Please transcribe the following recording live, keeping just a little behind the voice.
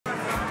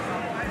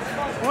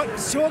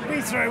Talk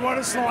me through what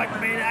it's like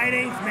being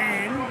 18th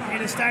man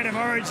in a state of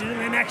origin and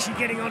then actually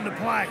getting on to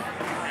play.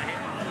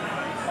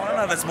 I don't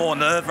know if it's more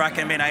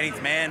nerve-wracking being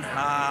 18th man.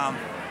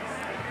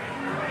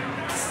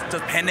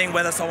 Depending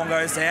whether someone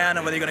goes down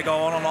and whether you're going to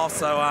go on or not.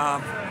 So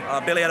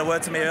Billy had a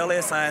word to me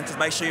earlier saying just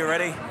make sure you're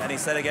ready. And he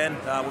said again,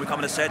 when we come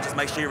in the shed, just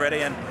make sure you're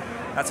ready. And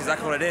that's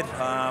exactly what I did.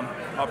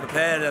 I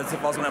prepared as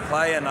if I was going to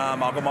play, and I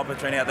got my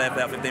opportunity out there for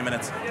about 15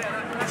 minutes.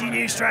 Did you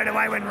knew straight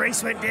away when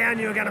Reece went down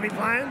you were going to be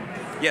playing?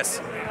 Yes.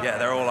 Yeah,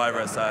 they're all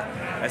over us. So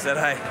they said,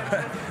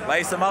 hey,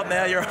 lace them up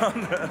now, you're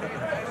on.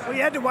 Well,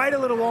 you had to wait a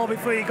little while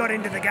before you got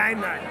into the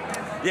game, though.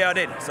 Yeah, I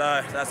did.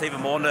 So that's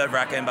even more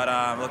nerve-wracking. But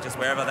look, just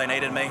wherever they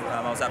needed me,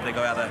 I was happy to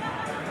go out there.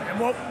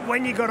 And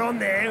when you got on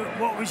there,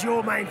 what was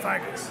your main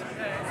focus?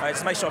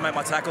 Just make sure I make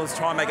my tackles,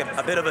 try and make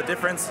a bit of a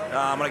difference when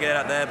I get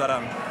out there.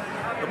 But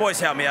the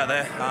boys helped me out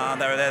there.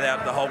 They were there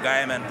the whole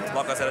game, and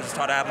like I said, I just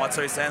tried to have my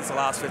 2 cents the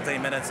last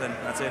 15 minutes, and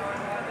that's it.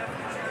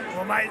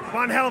 Well, mate,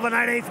 one hell of an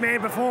 18th man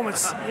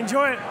performance.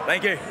 Enjoy it.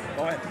 Thank you.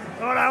 Bye.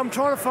 Right, I'm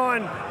trying to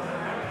find.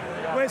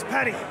 Where's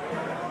Paddy?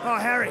 Oh,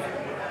 Harry.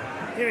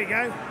 Here we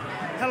go.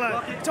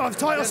 Hello.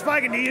 I've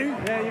spoken to you.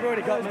 Yeah, you've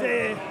already got me.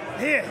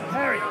 Here,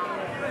 Harry.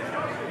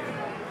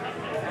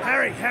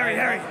 Harry. How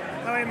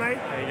are you, mate?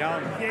 How you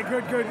going? Yeah,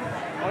 good.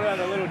 What about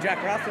the little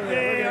Jack Russell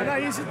there? Yeah, I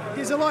know.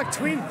 You're like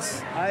twins.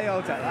 Hey,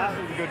 I'll take that.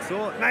 It was a good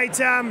sort. Mate,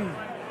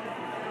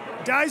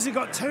 Dozer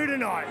got 2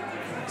 tonight.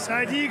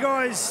 So do you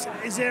guys,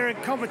 is there a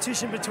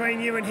competition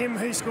between you and him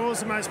who scores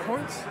the most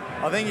points?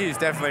 I think he's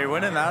definitely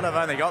winning that. I've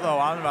only got the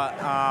one, but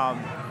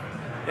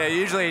yeah,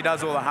 usually he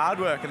does all the hard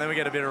work and then we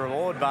get a bit of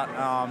reward. But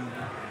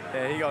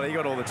yeah, he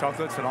got all the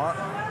chocolates tonight.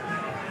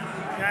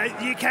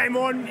 You came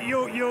on.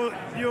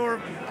 Your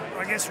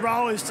I guess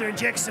role is to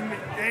inject some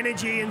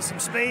energy and some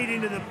speed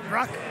into the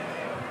ruck.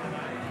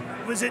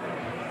 Was it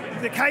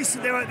the case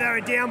that they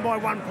were down by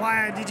one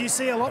player? Did you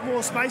see a lot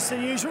more space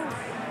than usual?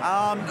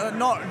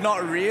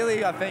 Not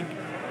really. I think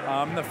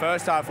in the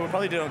first half we were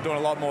probably doing a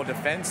lot more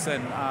defence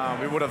than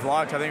we would have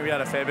liked. I think we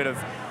had a fair bit of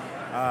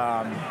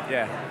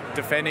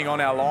defending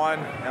on our line,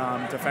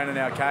 defending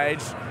our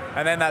cage.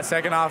 And then that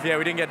second half, yeah,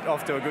 we didn't get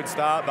off to a good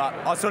start, but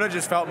I sort of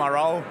just felt my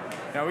role.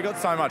 You know, we got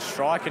so much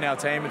strike in our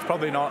team. It's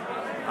probably not,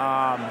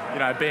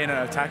 being an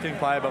attacking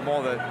player, but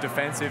more the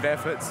defensive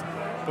efforts,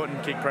 putting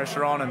kick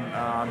pressure on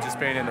and just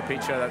being in the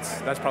picture.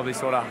 That's probably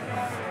sort of,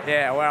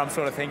 where I'm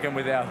sort of thinking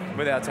with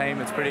our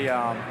team. It's pretty,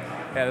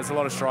 there's a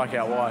lot of strike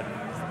out wide.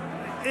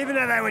 Even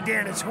though they were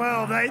down to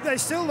 12, they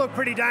still look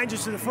pretty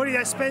dangerous to the footy.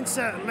 That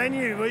Spencer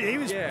Lenu, he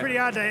was pretty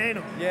hard to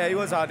handle. Yeah, he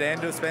was hard to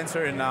handle,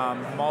 Spencer, and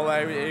Mole,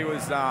 he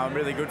was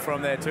really good for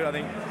him there too. I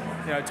think,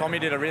 Tommy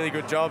did a really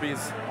good job.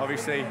 He's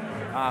obviously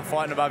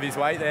fighting above his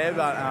weight there,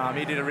 but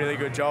he did a really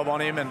good job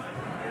on him. And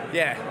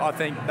yeah, I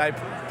think they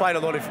played a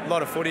lot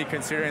of footy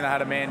considering they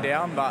had a man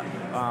down. But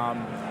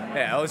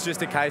it was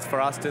just a case for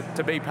us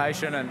to be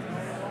patient and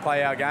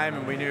play our game,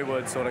 and we knew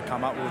we'd sort of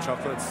come up with the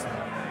chocolates.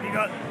 You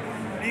got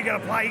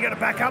to play. You got to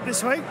back up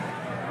this week.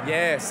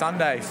 Yeah,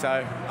 Sunday.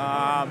 So.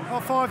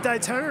 5-day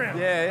turnaround.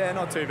 Yeah,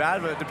 not too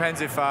bad. But it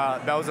depends if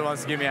Belzer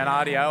wants to give me an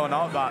RDO or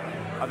not. But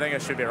I think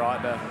it should be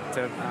right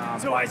to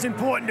it's always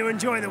important to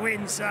enjoy the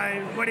win. So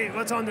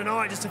what's on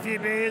tonight? Just a few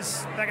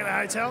beers back at the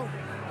hotel.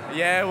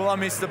 Yeah, well, I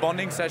missed the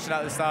bonding session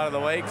at the start of the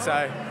week,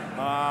 so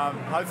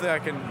hopefully I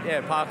can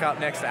park up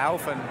next to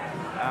Alf and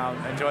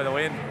enjoy the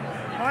win.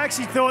 I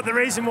actually thought the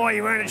reason why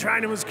you weren't at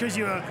training was because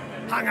you were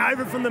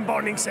hungover from the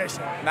bonding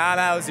session. No,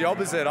 it was the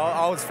opposite.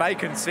 I was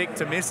faking sick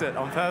to miss it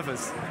on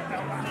purpose.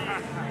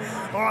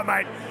 All right,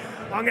 mate.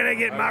 I'm going to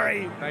get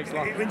Murray. Thanks a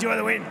lot. Enjoy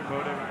the win.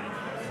 Will do.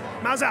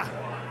 Muzza.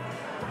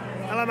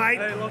 Hello, mate.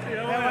 Hey, Lockie,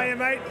 how are you,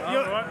 mate?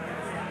 All right.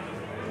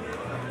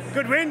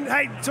 Good win.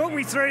 Hey, talk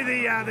me through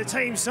the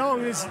team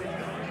song.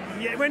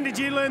 When did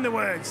you learn the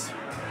words?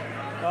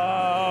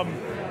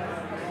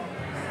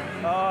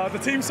 The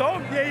team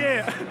song?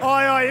 Yeah.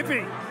 Aye,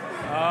 hippie.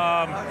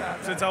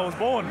 Since I was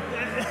born.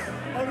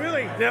 Oh,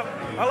 really? Yep.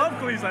 I love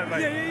Queensland,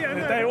 mate. Yeah.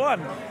 Since day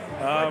one.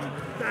 No,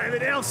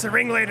 but Alf's the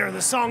ringleader of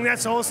the song,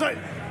 that's all. So,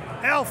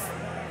 Alf,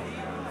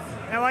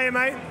 how are you,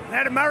 mate?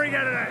 How did Murray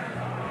go today?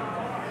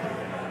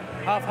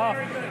 Half.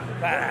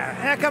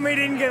 How come he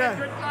didn't get a...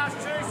 Good last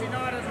Tuesday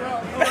night as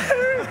well.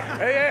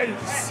 Hey,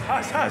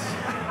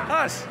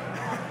 hush.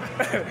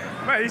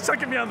 Mate, he's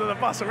chucking me under the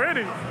bus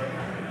already.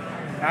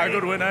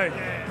 Good win, eh?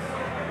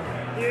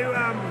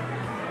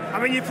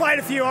 Yeah. You played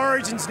a few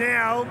Origins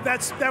now.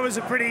 That was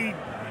a pretty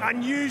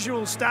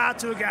unusual start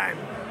to a game.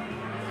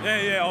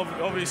 Yeah.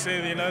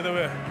 Obviously, we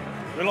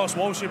lost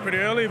Walshy pretty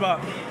early,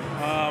 but we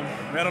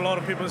had a lot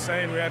of people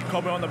saying we had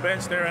Cobber on the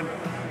bench there, and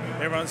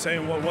everyone's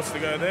saying what's to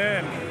go there,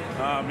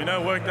 and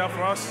it worked out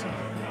for us.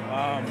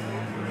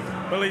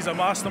 Billy's a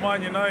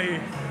mastermind, he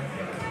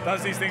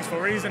does these things for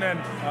a reason, and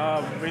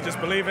we just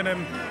believe in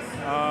him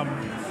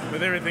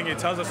with everything he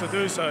tells us to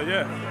do. So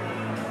yeah.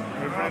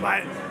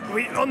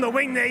 Mate, on the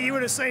wing there, you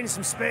would have seen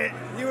some space.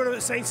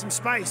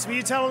 Were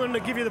you telling them to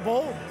give you the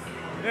ball?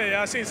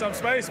 Yeah, I seen some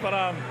space, but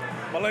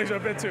my legs are a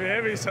bit too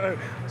heavy, so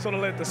sort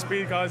of let the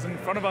speed guys in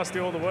front of us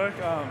do all the work.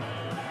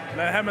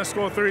 Hammer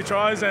scored 3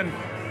 tries, and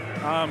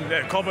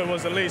yeah, Cobber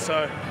was the lead,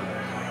 so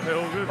they're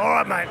all good. All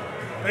right,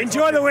 mate.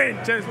 Enjoy the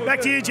win. Cheers.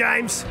 Back to you,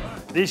 James.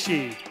 This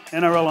year,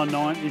 NRL on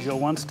 9 is your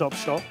one-stop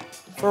shop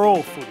for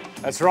all footy.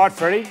 That's right,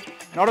 Freddie.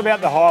 Not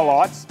about the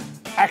highlights,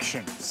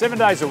 action, 7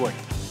 days a week.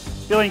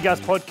 Billy and Gus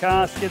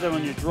podcast, get that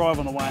on your drive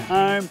on the way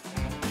home.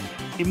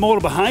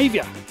 Immortal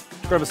Behaviour,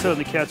 grab a seat on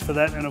the couch for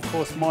that. And of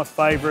course, my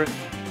favourite,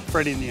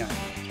 Freddie in the 8.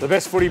 The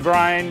best footy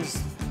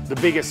brains, the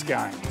biggest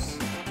games.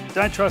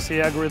 Don't trust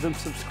the algorithm,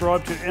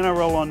 subscribe to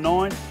NRL on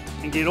 9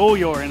 and get all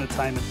your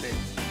entertainment there.